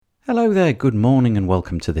Hello there, good morning and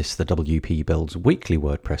welcome to this, the WP Builds Weekly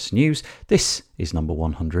WordPress News. This is number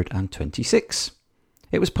 126.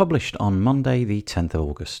 It was published on Monday the 10th of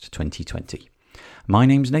August 2020. My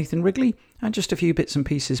name's Nathan Wrigley, and just a few bits and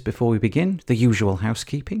pieces before we begin, the usual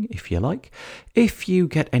housekeeping, if you like. If you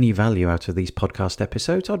get any value out of these podcast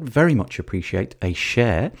episodes, I'd very much appreciate a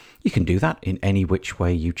share. You can do that in any which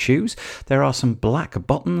way you choose. There are some black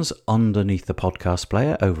buttons underneath the podcast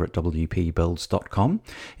player over at wpbuilds.com.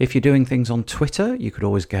 If you're doing things on Twitter, you could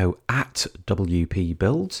always go at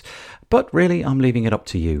wpbuilds. But really, I'm leaving it up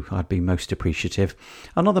to you. I'd be most appreciative.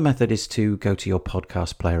 Another method is to go to your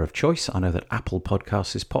podcast player of choice. I know that Apple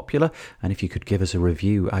Podcasts is popular, and if you could give us a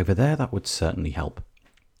review over there, that would certainly help.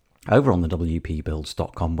 Over on the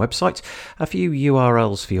wpbuilds.com website, a few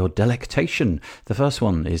URLs for your delectation. The first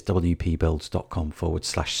one is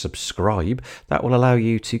wpbuilds.com/subscribe. That will allow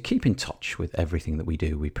you to keep in touch with everything that we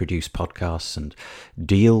do. We produce podcasts and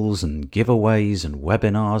deals and giveaways and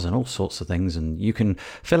webinars and all sorts of things. And you can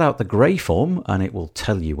fill out the grey form and it will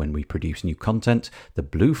tell you when we produce new content. The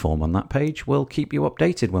blue form on that page will keep you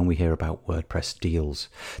updated when we hear about WordPress deals.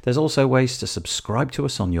 There's also ways to subscribe to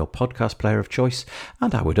us on your podcast player of choice.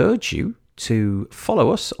 And I would urge you to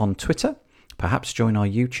follow us on Twitter, perhaps join our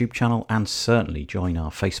YouTube channel, and certainly join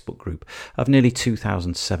our Facebook group of nearly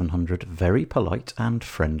 2,700 very polite and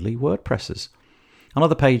friendly WordPressers.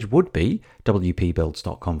 Another page would be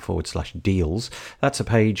wpbuilds.com/deals. That's a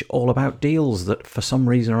page all about deals that for some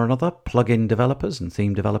reason or another plugin developers and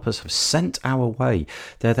theme developers have sent our way.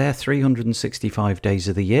 They're there 365 days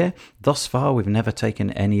of the year. Thus far, we've never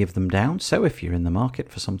taken any of them down. So if you're in the market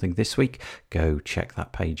for something this week, go check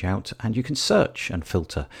that page out and you can search and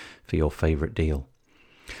filter for your favorite deal.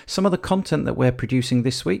 Some of the content that we're producing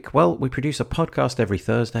this week, well, we produce a podcast every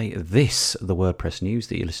Thursday, this, the WordPress News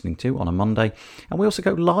that you're listening to, on a Monday, and we also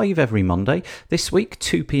go live every Monday. This week,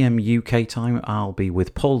 2 p.m. UK time, I'll be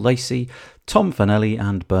with Paul Lacey, Tom Fanelli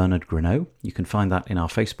and Bernard Greneau. You can find that in our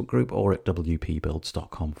Facebook group or at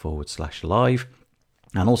wpbuilds.com/live.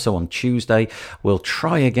 And also on Tuesday, we'll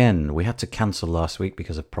try again. We had to cancel last week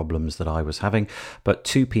because of problems that I was having. But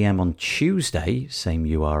 2 p.m. on Tuesday, same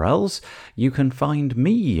URLs, you can find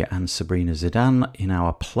me and Sabrina Zidane in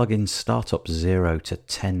our plugin startup 0 to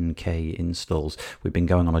 10k installs. We've been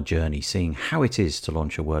going on a journey, seeing how it is to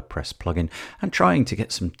launch a WordPress plugin and trying to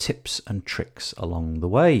get some tips and tricks along the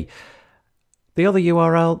way. The other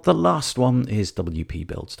URL, the last one, is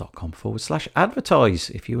wpbuilds.com/advertise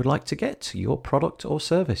if you would like to get your product or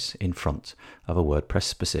service in front of a WordPress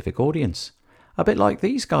specific audience. A bit like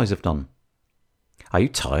these guys have done. Are you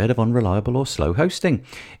tired of unreliable or slow hosting?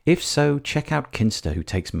 If so, check out Kinsta, who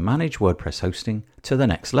takes managed WordPress hosting to the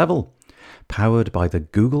next level. Powered by the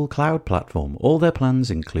Google Cloud Platform, all their plans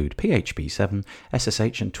include PHP 7,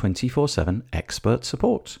 SSH and 24/7 expert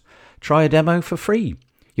support. Try a demo for free.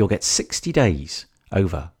 You'll get 60 days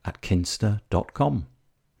over at kinsta.com.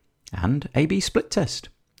 And A/B split test.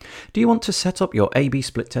 Do you want to set up your A/B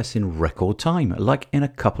split test in record time, like in a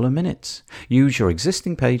couple of minutes? Use your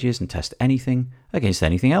existing pages and test anything against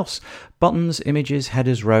anything else. Buttons, images,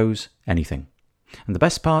 headers, rows, anything. And the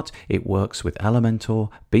best part, it works with Elementor,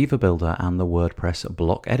 Beaver Builder and the WordPress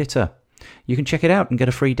block editor. You can check it out and get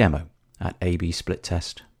a free demo at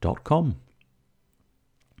absplittest.com.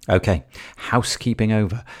 Okay, housekeeping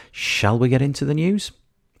over. Shall we get into the news?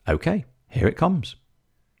 Okay, here it comes.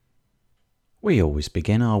 We always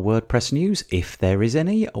begin our WordPress news, if there is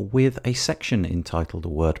any, with a section entitled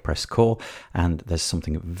WordPress Core, and there's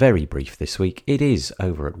something very brief this week. It is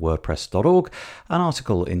over at wordpress.org, an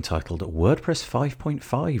article entitled WordPress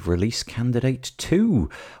 5.5 Release Candidate 2.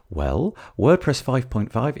 Well, WordPress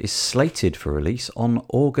 5.5 is slated for release on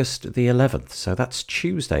August the 11th, so that's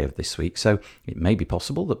Tuesday of this week. So it may be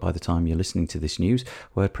possible that by the time you're listening to this news,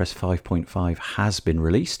 WordPress 5.5 has been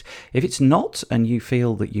released. If it's not, and you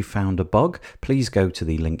feel that you found a bug, please go to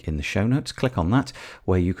the link in the show notes, click on that,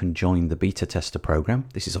 where you can join the beta tester program.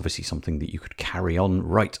 This is obviously something that you could carry on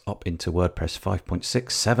right up into WordPress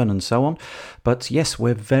 5.6, 7 and so on. But yes,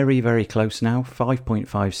 we're very, very close now.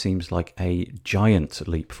 5.5 seems like a giant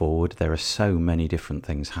leap forward. There are so many different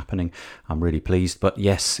things happening. I'm really pleased. But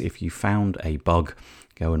yes, if you found a bug,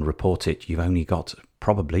 go and report it. You've only got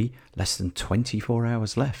probably less than 24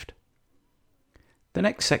 hours left. The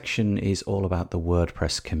next section is all about the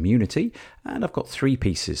WordPress community, and I've got 3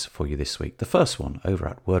 pieces for you this week. The first one over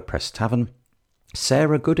at WordPress Tavern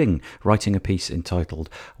Sarah Gooding writing a piece entitled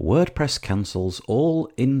WordPress Cancels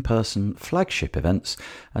All In-Person Flagship Events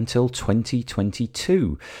Until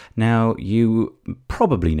 2022. Now, you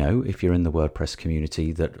probably know, if you're in the WordPress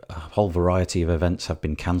community, that a whole variety of events have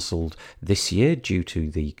been cancelled this year due to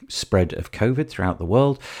the spread of COVID throughout the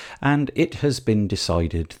world, and it has been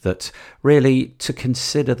decided that really to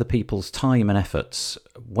consider the people's time and efforts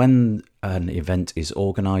when an event is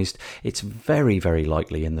organised, it's very, very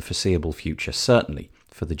likely in the foreseeable future, certainly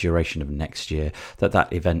for the duration of next year,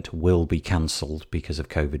 that event will be cancelled because of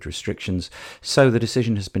COVID restrictions. So the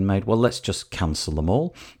decision has been made, well, let's just cancel them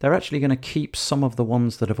all. They're actually going to keep some of the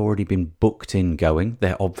ones that have already been booked in going.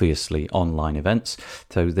 They're obviously online events.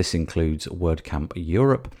 So this includes WordCamp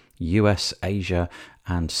Europe, US, Asia,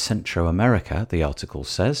 and Central America, the article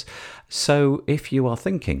says. So if you are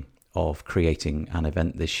thinking of creating an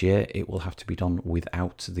event this year, it will have to be done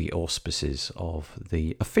without the auspices of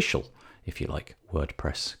the official, if you like,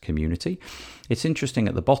 WordPress community. It's interesting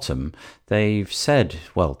at the bottom, they've said,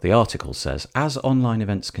 well, the article says, as online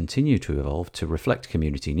events continue to evolve to reflect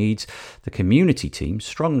community needs, the community team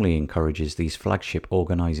strongly encourages these flagship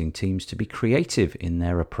organising teams to be creative in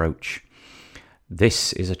their approach.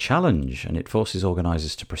 This is a challenge, and it forces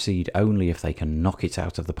organisers to proceed only if they can knock it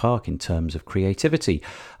out of the park in terms of creativity.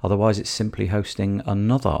 Otherwise, it's simply hosting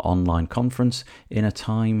another online conference in a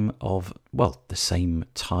time of, well, the same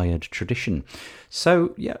tired tradition.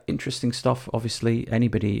 So, yeah, interesting stuff. Obviously,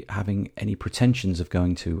 anybody having any pretensions of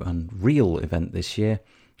going to a real event this year,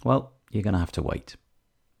 well, you're going to have to wait.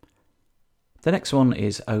 The next one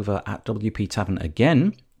is over at WP Tavern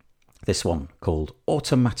again. This one called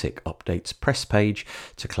Automatic Updates Press Page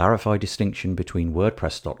to clarify distinction between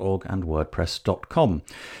WordPress.org and WordPress.com.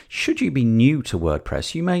 Should you be new to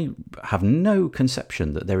WordPress, you may have no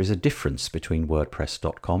conception that there is a difference between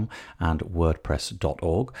WordPress.com and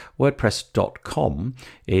WordPress.org. WordPress.com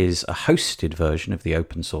is a hosted version of the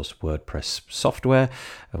open source WordPress software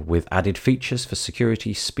with added features for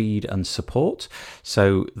security, speed, and support.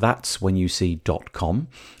 So that's when you see .com.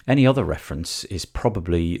 Any other reference is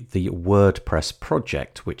probably the WordPress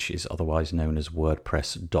project, which is otherwise known as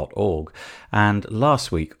WordPress.org. And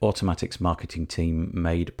last week, Automatic's marketing team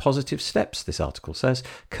made positive steps, this article says,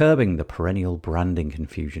 curbing the perennial branding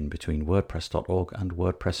confusion between WordPress.org and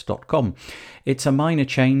WordPress.com. It's a minor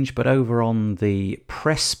change, but over on the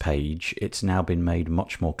press page, it's now been made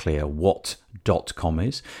much more clear what .com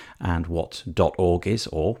is and what .org is,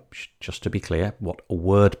 or just to be clear, what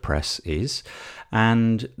WordPress is.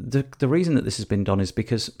 And the reason that this has been done is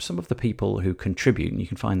because some of the people who contribute, and you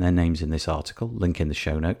can find their names in this article, link in the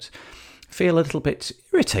show notes, feel a little bit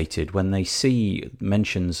irritated when they see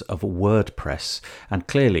mentions of WordPress, and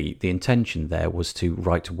clearly the intention there was to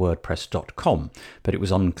write WordPress.com, but it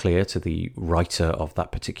was unclear to the writer of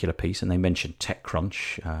that particular piece, and they mentioned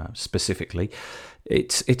TechCrunch specifically.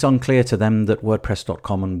 It's unclear to them that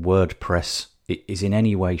WordPress.com and WordPress is in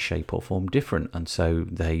any way, shape or form different, and so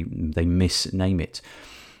they misname it.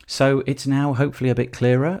 So it's now hopefully a bit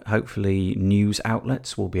clearer. Hopefully news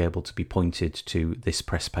outlets will be able to be pointed to this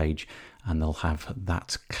press page and they'll have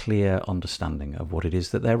that clear understanding of what it is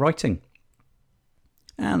that they're writing.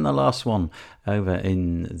 And the last one over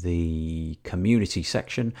in the community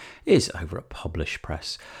section is over at Publish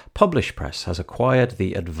Press. Publish Press has acquired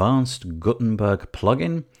the Advanced Gutenberg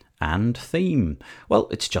plugin and theme. Well,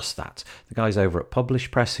 it's just that. The guys over at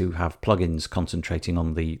Publish Press, who have plugins concentrating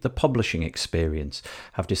on the publishing experience,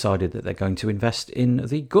 have decided that they're going to invest in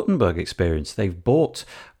the Gutenberg experience. They've bought,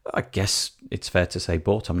 I guess it's fair to say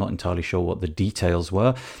bought, I'm not entirely sure what the details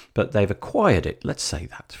were, but they've acquired it, let's say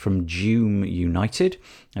that, from Joom United.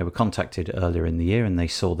 They were contacted earlier in the year and they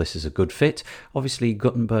saw this as a good fit. Obviously,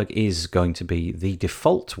 Gutenberg is going to be the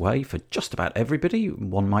default way for just about everybody,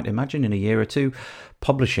 one might imagine, in a year or two,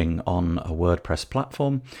 publishing on a WordPress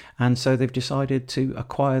platform. And so they've decided to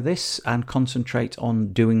acquire this and concentrate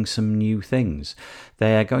on doing some new things.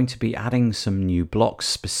 They're going to be adding some new blocks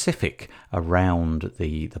specific around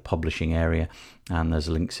the publishing area, and there's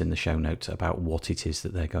links in the show notes about what it is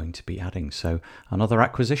that they're going to be adding. So another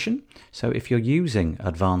acquisition. So if you're using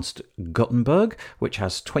Advanced Gutenberg, which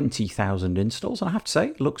has 20,000 installs, and I have to say,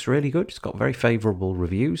 it looks really good. It's got very favourable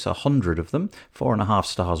reviews, 100 of them, 4.5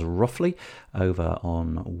 stars roughly, over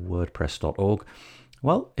on WordPress.org.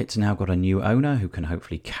 Well, it's now got a new owner who can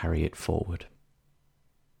hopefully carry it forward.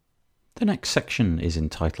 The next section is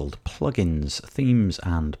entitled Plugins, Themes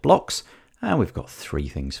and Blocks. And we've got 3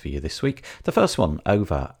 things for you this week. The first one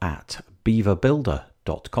over at beaverbuilder.com.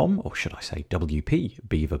 beaverbuilder.com, or should I say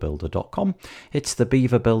wpbeaverbuilder.com. It's the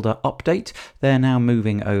Beaver Builder update. They're now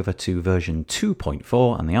moving over to version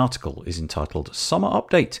 2.4, and the article is entitled Summer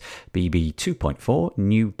Update, BB 2.4,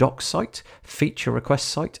 new docs site, feature request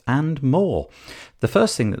site, and more. The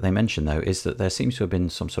first thing that they mention, though, is that there seems to have been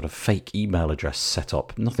some sort of fake email address set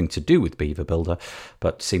up, nothing to do with Beaver Builder,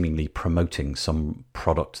 but seemingly promoting some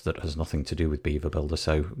product that has nothing to do with Beaver Builder.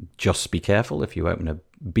 So just be careful if you open a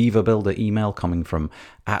Beaver Builder email coming from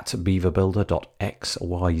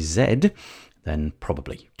 @beaverbuilder.xyz, then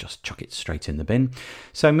probably just chuck it straight in the bin.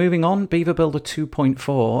 So moving on, Beaver Builder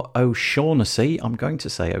 2.4 O'Shaughnessy. I'm going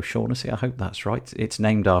to say O'Shaughnessy, I hope that's right. It's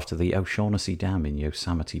named after the O'Shaughnessy Dam in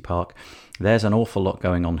Yosemite Park. There's an awful lot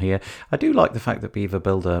going on here. I do like the fact that Beaver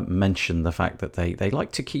Builder mentioned the fact that they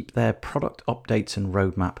like to keep their product updates and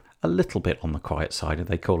roadmap a little bit on the quiet side, and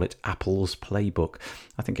they call it Apple's Playbook.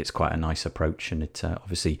 I think it's quite a nice approach, and it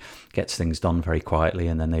obviously gets things done very quietly,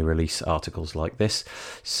 and then they release articles like this.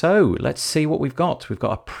 So let's see what we've got. We've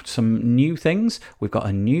got some new things. We've got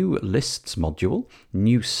a new lists module,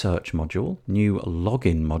 new search module, new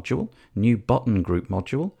login module, new button group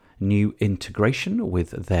module, new integration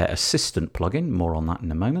with their assistant plugin, more on that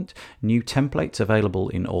in a moment, new templates available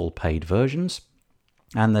in all paid versions.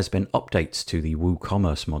 And there's been updates to the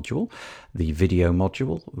WooCommerce module, the video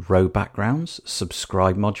module, row backgrounds,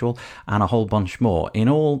 subscribe module, and a whole bunch more. In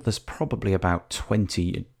all, there's probably about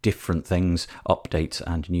 20 different things, updates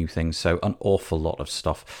and new things. So an awful lot of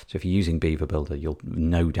stuff. So if you're using Beaver Builder, you'll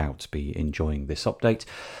no doubt be enjoying this update.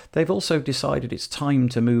 They've also decided it's time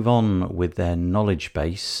to move on with their knowledge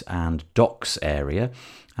base and docs area,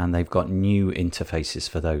 and they've got new interfaces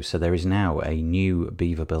for those. So there is now a new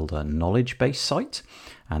Beaver Builder knowledge base site,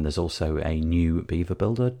 and there's also a new Beaver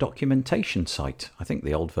Builder documentation site. I think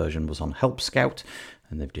the old version was on Help Scout,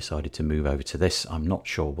 and they've decided to move over to this. I'm not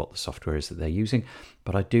sure what the software is that they're using,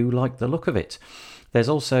 but I do like the look of it. There's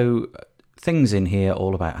also things in here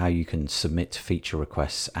all about how you can submit feature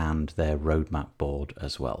requests and their roadmap board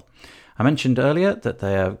as well. I mentioned earlier that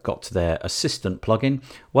they've got their assistant plugin.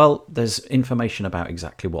 Well, there's information about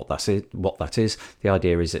exactly what that is. The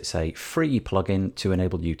idea is it's a free plugin to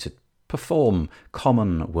enable you to perform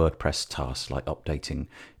common WordPress tasks like updating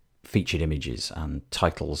featured images and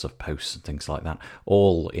titles of posts and things like that,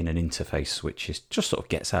 all in an interface which is just sort of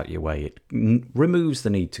gets out your way. It removes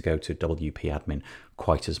the need to go to WP admin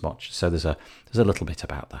quite as much. So there's a little bit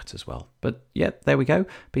about that as well. But yeah, there we go.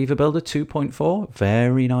 Beaver Builder 2.4,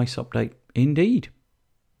 very nice update indeed.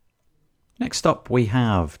 Next up, we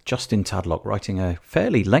have Justin Tadlock writing a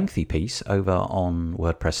fairly lengthy piece over on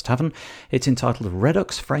WordPress Tavern. It's entitled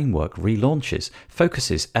Redux Framework Relaunches,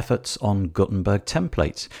 Focuses Efforts on Gutenberg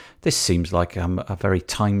Templates. This seems like a very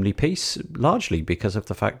timely piece, largely because of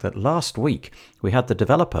the fact that last week we had the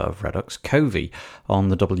developer of Redux, Covey, on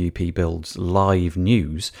the WP Builds live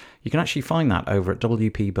news. You can actually find that over at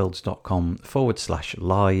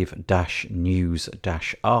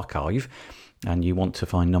wpbuilds.com/live-news-archive. And you want to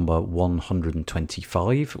find number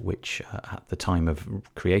 125, which at the time of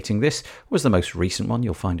creating this was the most recent one.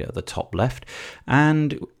 You'll find it at the top left.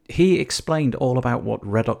 And he explained all about what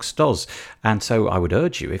Redux does. And so I would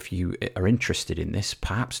urge you, if you are interested in this,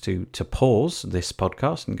 perhaps to pause this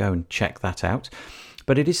podcast and go and check that out.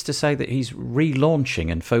 But it is to say that he's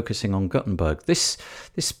relaunching and focusing on Gutenberg. This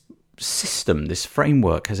system, this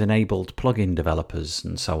framework has enabled plugin developers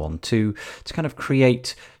and so on to kind of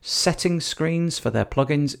create setting screens for their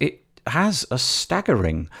plugins. It has a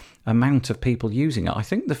staggering amount of people using it. I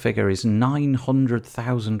think the figure is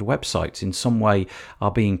 900,000 websites in some way are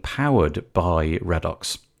being powered by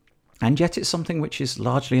Redux. And yet it's something which is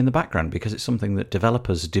largely in the background because it's something that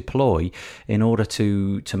developers deploy in order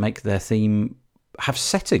to make their theme have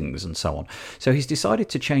settings and so on. So he's decided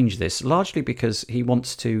to change this largely because he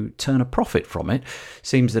wants to turn a profit from it.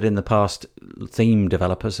 Seems that in the past, theme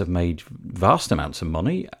developers have made vast amounts of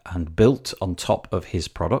money and built on top of his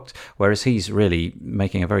product, whereas he's really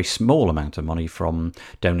making a very small amount of money from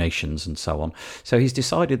donations and so on. So he's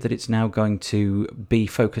decided that it's now going to be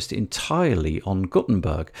focused entirely on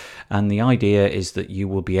Gutenberg. And the idea is that you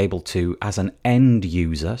will be able to, as an end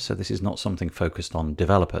user, so this is not something focused on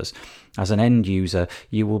developers, as an end user,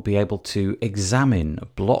 you will be able to examine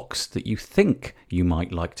blocks that you think you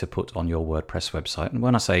might like to put on your WordPress website. And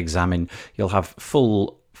when I say examine, you'll have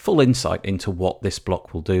full full insight into what this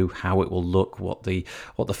block will do, how it will look, what the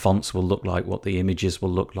fonts will look like, what the images will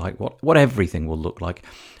look like, what everything will look like.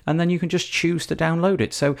 And then you can just choose to download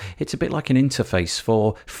it. So it's a bit like an interface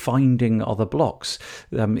for finding other blocks.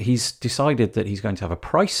 He's decided that he's going to have a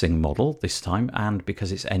pricing model this time, and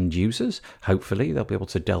because it's end users, hopefully they'll be able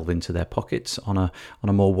to delve into their pockets on a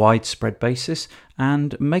more widespread basis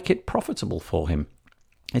and make it profitable for him.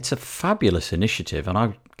 It's a fabulous initiative, and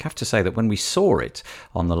I have to say that when we saw it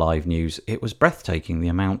on the live news, it was breathtaking, the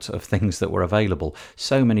amount of things that were available,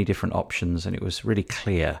 so many different options, and it was really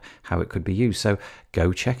clear how it could be used. So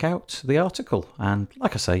go check out the article, and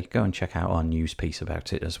like I say, go and check out our news piece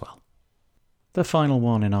about it as well. The final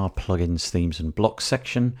one in our plugins, themes and blocks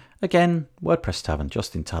section, again, WordPress Tavern,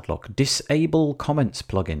 Justin Tadlock, Disable Comments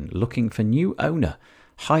plugin, looking for new owner.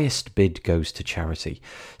 Highest bid goes to charity.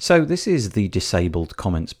 So this is the Disabled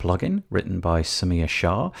Comments plugin written by Samir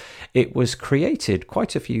Shah. It was created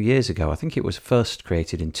quite a few years ago. I think it was first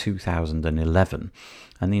created in 2011.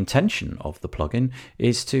 And the intention of the plugin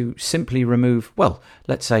is to simply remove, well,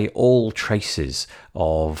 let's say all traces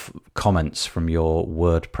of comments from your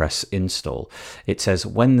WordPress install. It says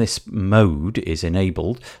when this mode is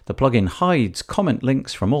enabled, the plugin hides comment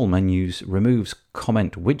links from all menus, removes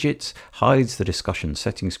comment widgets, hides the discussion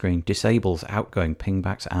settings screen, disables outgoing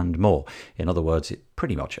pingbacks, and more. In other words, it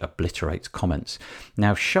pretty much obliterates comments.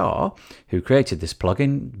 Now, Shah, who created this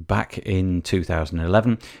plugin back in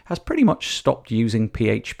 2011, has pretty much stopped using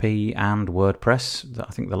PHP and WordPress.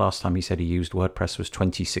 I think the last time he said he used WordPress was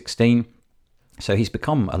 2016. So he's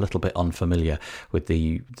become a little bit unfamiliar with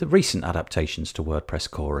the recent adaptations to WordPress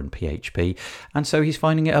core and PHP, and so he's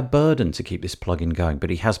finding it a burden to keep this plugin going, but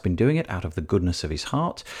he has been doing it out of the goodness of his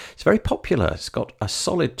heart. It's very popular. It's got a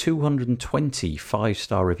solid 220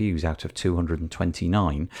 5-star reviews out of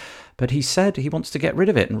 229, but he said he wants to get rid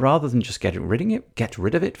of it, and rather than just get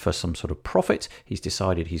rid of it for some sort of profit, he's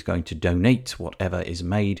decided he's going to donate whatever is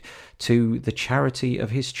made to the charity of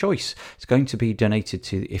his choice. It's going to be donated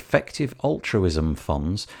to the Effective Altruism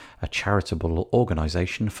Funds, a charitable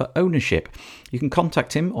organisation for ownership. You can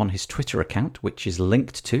contact him on his Twitter account, which is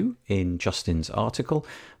linked to in Justin's article,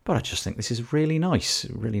 but I just think this is really nice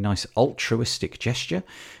altruistic gesture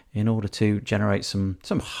in order to generate some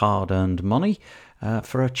hard-earned money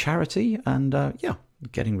for a charity, and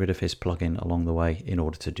getting rid of his plugin along the way in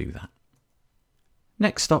order to do that.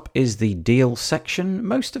 Next up is the deal section.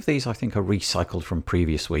 Most of these I think are recycled from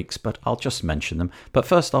previous weeks, but I'll just mention them. But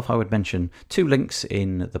first off, I would mention 2 links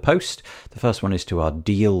in the post. The first one is to our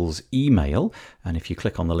deals email, and if you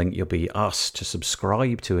click on the link, you'll be asked to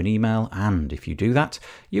subscribe to an email, and if you do that,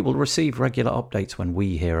 you will receive regular updates when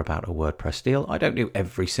we hear about a WordPress deal. I don't do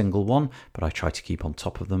every single one, but I try to keep on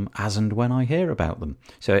top of them as and when I hear about them.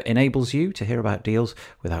 So it enables you to hear about deals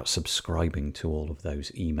without subscribing to all of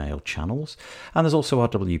those email channels. And there's also our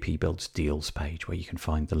WP Builds deals page where you can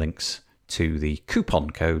find the links to the coupon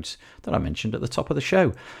codes that I mentioned at the top of the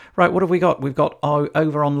show. Right, what have we got? We've got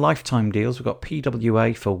over on lifetime deals, we've got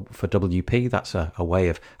PWA for WP. That's a way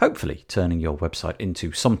of hopefully turning your website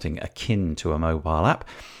into something akin to a mobile app.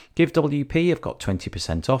 Give WP have got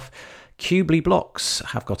 20% off. Cubely blocks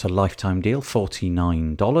have got a lifetime deal,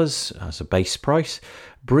 $49 as a base price.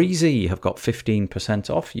 Breezy have got 15%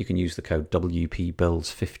 off. You can use the code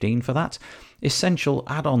WPBuilds15 for that. Essential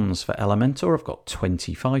add-ons for Elementor have got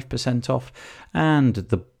 25% off. And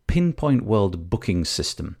the Pinpoint World booking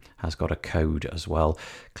system has got a code as well.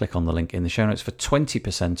 Click on the link in the show notes for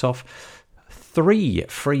 20% off. 3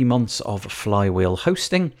 free months of Flywheel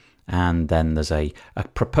hosting. And then there's a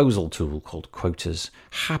proposal tool called Quotas,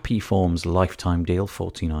 Happy Forms lifetime deal,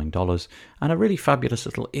 $49, and a really fabulous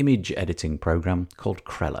little image editing program called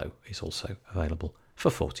Crello is also available for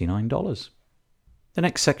 $49. The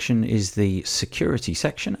next section is the security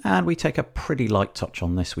section, and we take a pretty light touch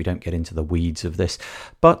on this. We don't get into the weeds of this,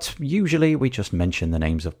 but usually we just mention the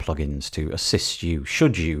names of plugins to assist you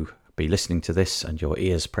should you be listening to this and your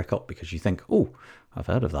ears prick up because you think, oh, I've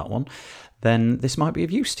heard of that one, then this might be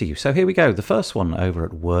of use to you. So here we go. The first one over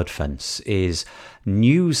at WordFence is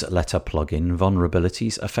newsletter plugin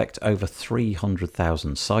vulnerabilities affect over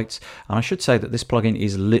 300,000 sites. And I should say that this plugin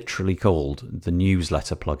is literally called the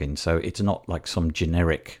newsletter plugin. So it's not like some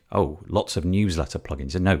generic, lots of newsletter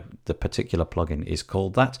plugins. And no, the particular plugin is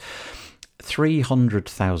called that.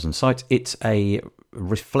 300,000 sites. It's a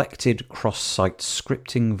reflected cross-site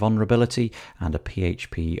scripting vulnerability and a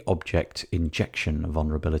PHP object injection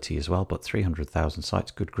vulnerability as well, but 300,000 sites,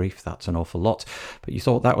 good grief, that's an awful lot. But you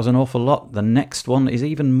thought that was an awful lot. The next one is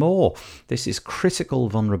even more. This is critical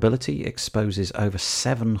vulnerability, exposes over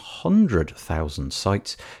 700,000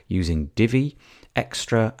 sites using Divi,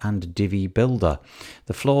 Extra and Divi Builder.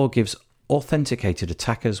 The flaw gives authenticated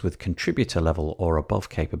attackers with contributor level or above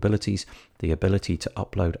capabilities the ability to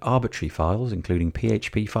upload arbitrary files, including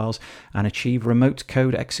PHP files, and achieve remote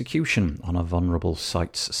code execution on a vulnerable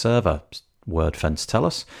site's server. WordFence tell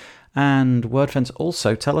us. And WordFence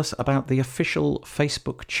also tell us about the official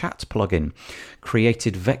Facebook chat plugin,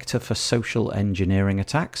 created vector for social engineering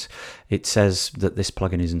attacks. It says that this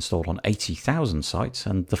plugin is installed on 80,000 sites,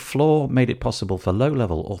 and the flaw made it possible for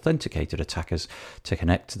low-level authenticated attackers to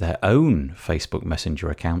connect their own Facebook Messenger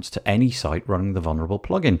accounts to any site running the vulnerable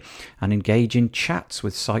plugin and engage in chats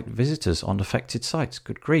with site visitors on affected sites.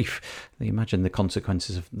 Good grief. Imagine the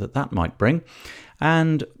consequences that might bring.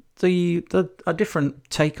 And a different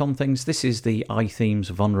take on things. This is the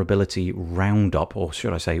iThemes vulnerability roundup, or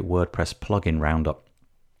should I say WordPress plugin roundup.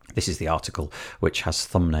 This is the article which has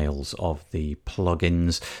thumbnails of the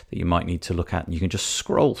plugins that you might need to look at. And you can just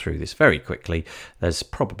scroll through this very quickly. There's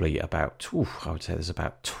probably about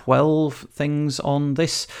 12 things on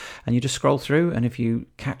this. And you just scroll through, and if you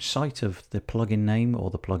catch sight of the plugin name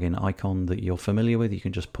or the plugin icon that you're familiar with, you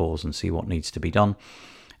can just pause and see what needs to be done.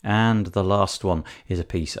 And the last one is a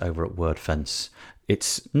piece over at WordFence.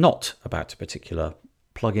 It's not about a particular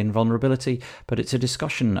plugin vulnerability, but it's a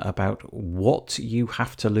discussion about what you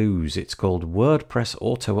have to lose. It's called WordPress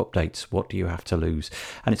Auto Updates. What do you have to lose?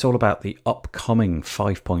 And it's all about the upcoming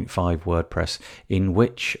 5.5 WordPress, in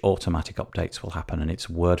which automatic updates will happen, and it's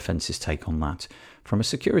WordFence's take on that. From a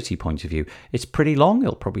security point of view, it's pretty long.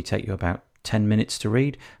 It'll probably take you about 10 minutes to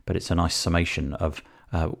read, but it's a nice summation of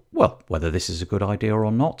whether this is a good idea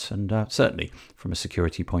or not, and certainly from a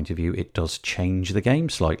security point of view, it does change the game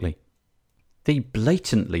slightly. The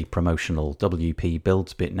blatantly promotional WP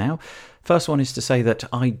Builds bit now. First one is to say that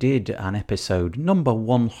I did an episode number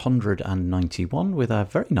 191 with a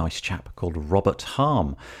very nice chap called Robert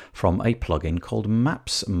Harm from a plugin called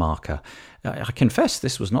Maps Marker. I confess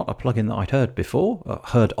this was not a plugin that I'd heard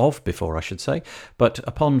of before, I should say, but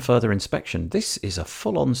upon further inspection, this is a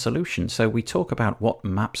full-on solution. So we talk about what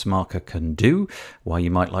Maps Marker can do, why you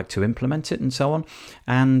might like to implement it, and so on.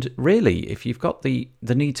 And really, if you've got the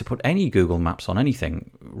need to put any Google Maps on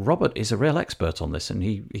anything, Robert is a real expert on this, and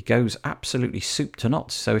he goes absolutely soup to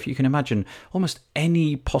nuts. So if you can imagine almost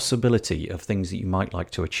any possibility of things that you might like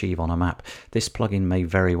to achieve on a map, this plugin may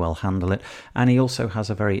very well handle it. And he also has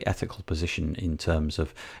a very ethical position in terms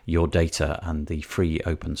of your data and the free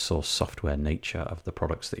open source software nature of the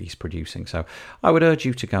products that he's producing. So I would urge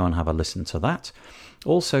you to go and have a listen to that.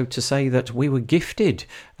 Also to say that we were gifted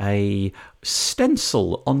a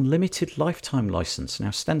Stencil Unlimited Lifetime license. Now,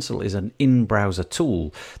 Stencil is an in-browser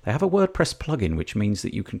tool. They have a WordPress plugin, which means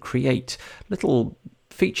that you can create little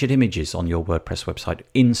featured images on your WordPress website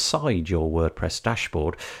inside your WordPress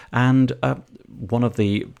dashboard. And one of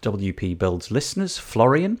the WP Builds listeners,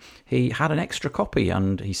 Florian, he had an extra copy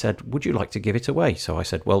and he said, would you like to give it away? So I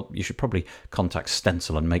said, well, you should probably contact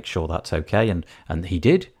Stencil and make sure that's okay. And he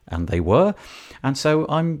did. And they were. And so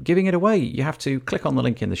I'm giving it away. You have to click on the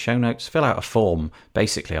link in the show notes, fill out a form.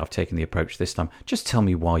 Basically, I've taken the approach this time. Just tell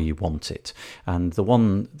me why you want it. And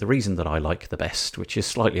the reason that I like the best, which is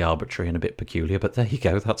slightly arbitrary and a bit peculiar, but there you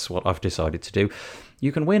go. That's what I've decided to do.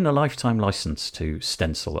 You can win a lifetime license to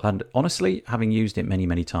Stencil. And honestly, having used it many,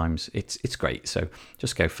 many times, it's great. So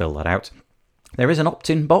just go fill that out. There is an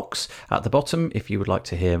opt-in box at the bottom if you would like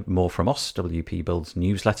to hear more from us, WP Builds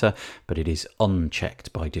newsletter, but it is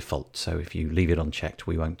unchecked by default. So if you leave it unchecked,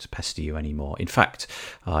 we won't pester you anymore. In fact,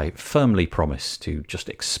 I firmly promise to just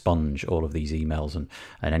expunge all of these emails and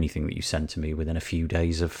anything that you send to me within a few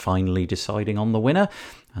days of finally deciding on the winner.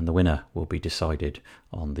 And the winner will be decided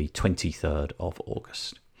on the 23rd of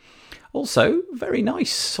August. Also, very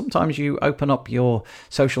nice. Sometimes you open up your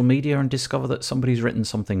social media and discover that somebody's written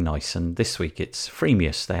something nice. And this week it's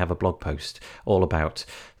Freemius. They have a blog post all about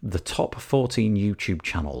the top 14 YouTube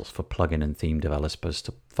channels for plugin and theme developers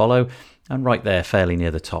to follow. And right there, fairly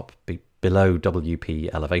near the top, below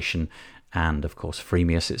WP Elevation and, of course,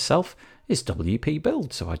 Freemius itself, is WP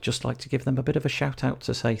Build. So I'd just like to give them a bit of a shout out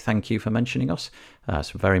to say thank you for mentioning us.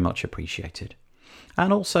 It's very much appreciated.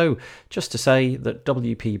 And also, just to say that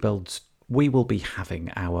WP Builds, we will be having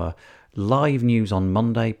our live news on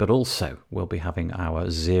Monday, but also we'll be having our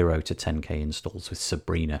 0 to 10k installs with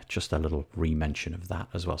Sabrina. Just a little re-mention of that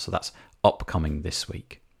as well. So that's upcoming this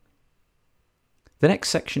week. The next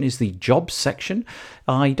section is the jobs section.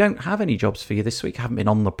 I don't have any jobs for you this week. I haven't been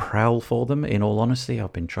on the prowl for them, in all honesty.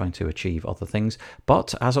 I've been trying to achieve other things.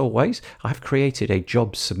 But as always, I've created a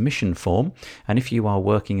job submission form. And if you are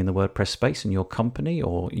working in the WordPress space in your company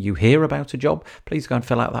or you hear about a job, please go and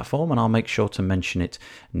fill out that form and I'll make sure to mention it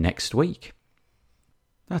next week.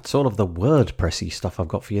 That's all of the WordPressy stuff I've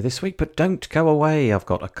got for you this week, but don't go away. I've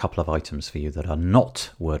got a couple of items for you that are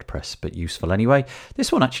not WordPress, but useful anyway.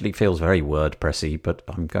 This one actually feels very WordPressy, but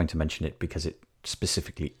I'm going to mention it because it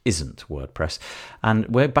specifically isn't WordPress. And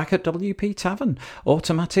we're back at WP Tavern.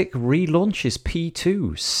 Automatic relaunches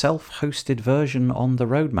P2, self-hosted version on the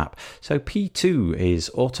roadmap. So P2 is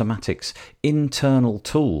Automatic's internal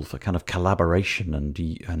tool for kind of collaboration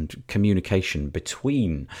and communication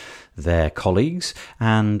between their colleagues,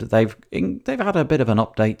 and they've had a bit of an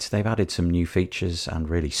update. They've added some new features and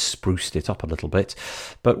really spruced it up a little bit.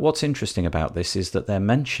 But what's interesting about this is that they're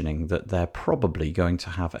mentioning that they're probably going to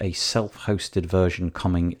have a self-hosted version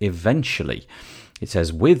coming eventually. It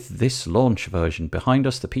says, with this launch version behind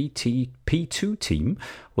us, the P2 team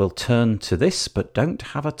will turn to this, but don't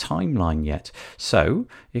have a timeline yet. So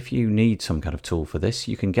if you need some kind of tool for this,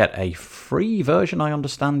 you can get a free version. I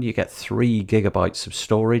understand you get 3 gigabytes of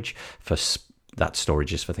storage. That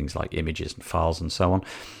storage is for things like images and files and so on.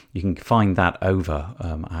 You can find that over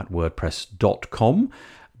at wordpress.com.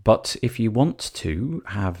 But if you want to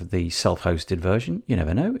have the self-hosted version, you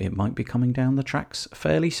never know, it might be coming down the tracks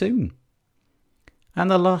fairly soon. And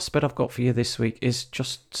the last bit I've got for you this week is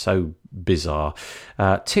just so bizarre.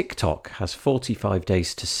 TikTok has 45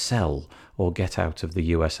 days to sell or get out of the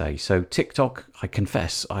USA. So TikTok, I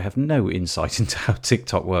confess, I have no insight into how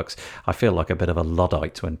TikTok works. I feel like a bit of a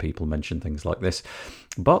Luddite when people mention things like this.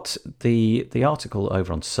 But the article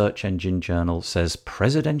over on Search Engine Journal says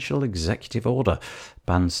presidential executive order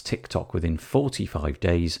bans TikTok within 45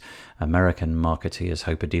 days. American marketeers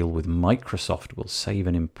hope a deal with Microsoft will save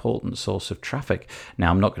an important source of traffic. Now,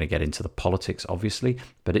 I'm not going to get into the politics, obviously,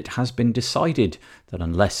 but it has been decided that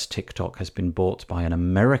unless TikTok has been bought by an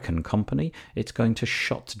American company, it's going to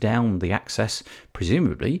shut down the access,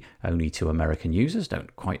 presumably only to American users.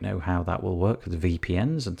 Don't quite know how that will work with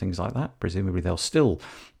VPNs and things like that. Presumably there'll still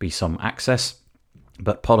be some access.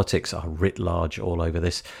 But politics are writ large all over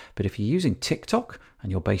this. But if you're using TikTok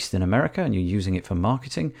and you're based in America and you're using it for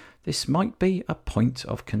marketing, this might be a point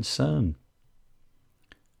of concern.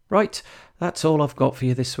 Right, that's all I've got for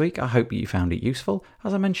you this week. I hope you found it useful.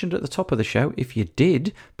 As I mentioned at the top of the show, if you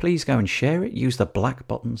did, please go and share it. Use the black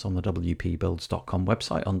buttons on the wpbuilds.com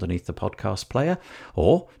website underneath the podcast player,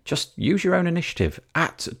 or just use your own initiative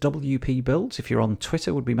at WP Builds. If you're on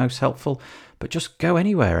Twitter, would be most helpful, but just go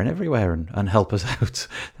anywhere and everywhere and help us out.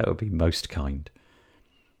 That would be most kind.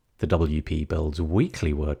 The WP Builds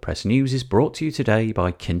weekly WordPress news is brought to you today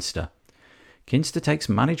by Kinsta. Kinsta takes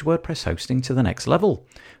managed WordPress hosting to the next level.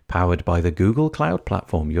 Powered by the Google Cloud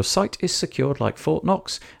Platform, your site is secured like Fort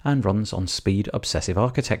Knox and runs on speed obsessive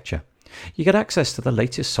architecture. You get access to the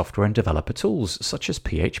latest software and developer tools such as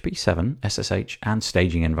PHP 7, SSH and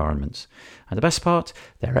staging environments. And the best part,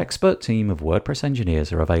 their expert team of WordPress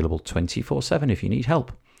engineers are available 24/7 if you need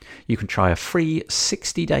help. You can try a free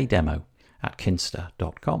 60-day demo at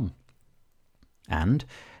kinsta.com. And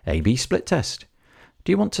A/B split test.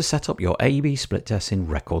 Do you want to set up your A/B split test in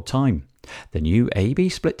record time? The new A/B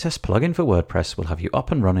split test plugin for WordPress will have you up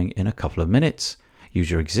and running in a couple of minutes. Use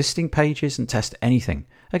your existing pages and test anything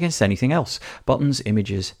against anything else. Buttons,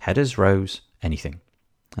 images, headers, rows, anything.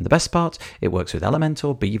 And the best part, it works with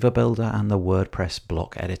Elementor, Beaver Builder and the WordPress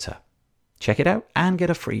block editor. Check it out and get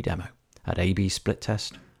a free demo at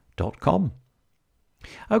absplittest.com.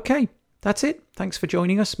 Okay. That's it. Thanks for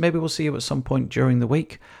joining us. Maybe we'll see you at some point during the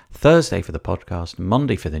week. Thursday for the podcast,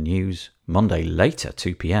 Monday for the news, Monday later,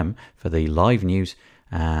 2 p.m. for the live news,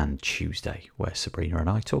 and Tuesday, where Sabrina and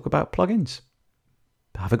I talk about plugins.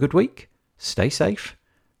 Have a good week. Stay safe.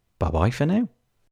 Bye-bye for now.